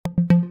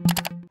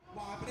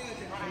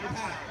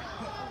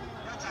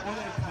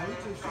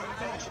行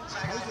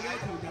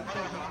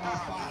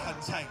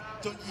程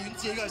仲遠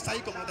至呢個西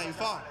貢嘅地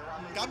方，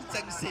唔敢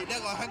正視呢一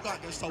個香港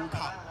人嘅訴求。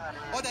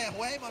我哋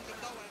好希望咁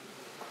多位。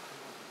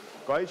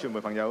各位傳媒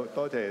朋友，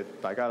多謝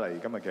大家嚟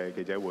今日嘅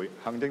記者會。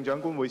行政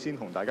長官會先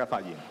同大家發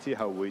言，之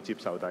後會接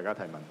受大家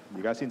提問。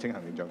而家先請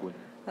行政長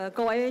官。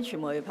各位傳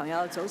媒朋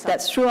友，早晨。That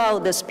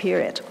throughout this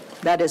period,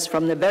 that is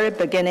from the very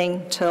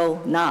beginning till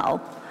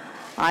now,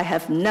 I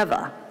have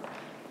never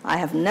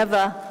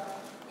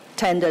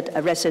tendered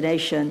a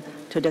resignation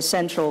to the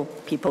Central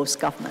People's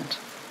Government.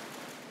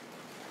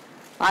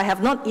 I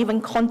have not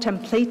even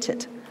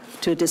contemplated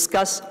to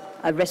discuss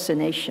a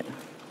resignation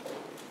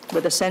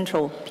with the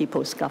Central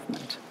People's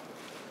Government.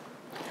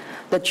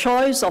 The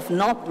choice of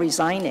not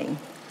resigning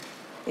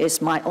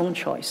is my own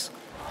choice.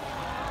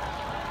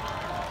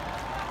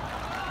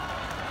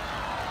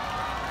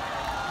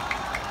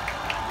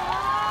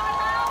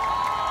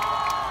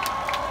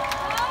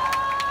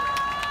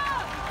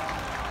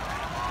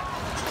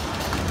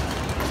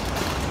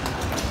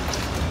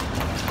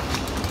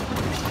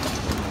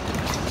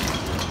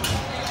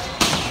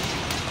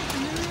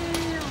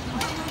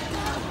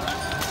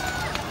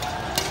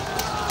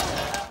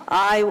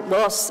 I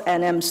was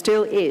and am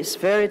still is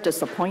very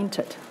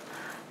disappointed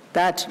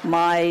that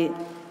my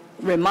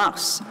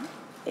remarks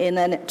in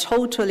a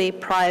totally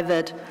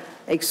private,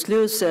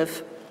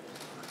 exclusive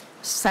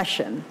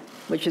session,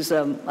 which is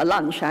a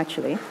lunch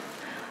actually,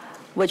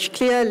 which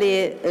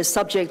clearly is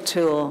subject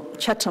to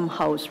Chatham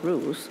House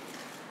rules,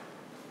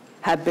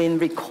 have been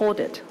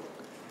recorded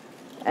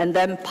and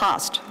then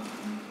passed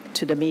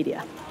to the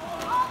media.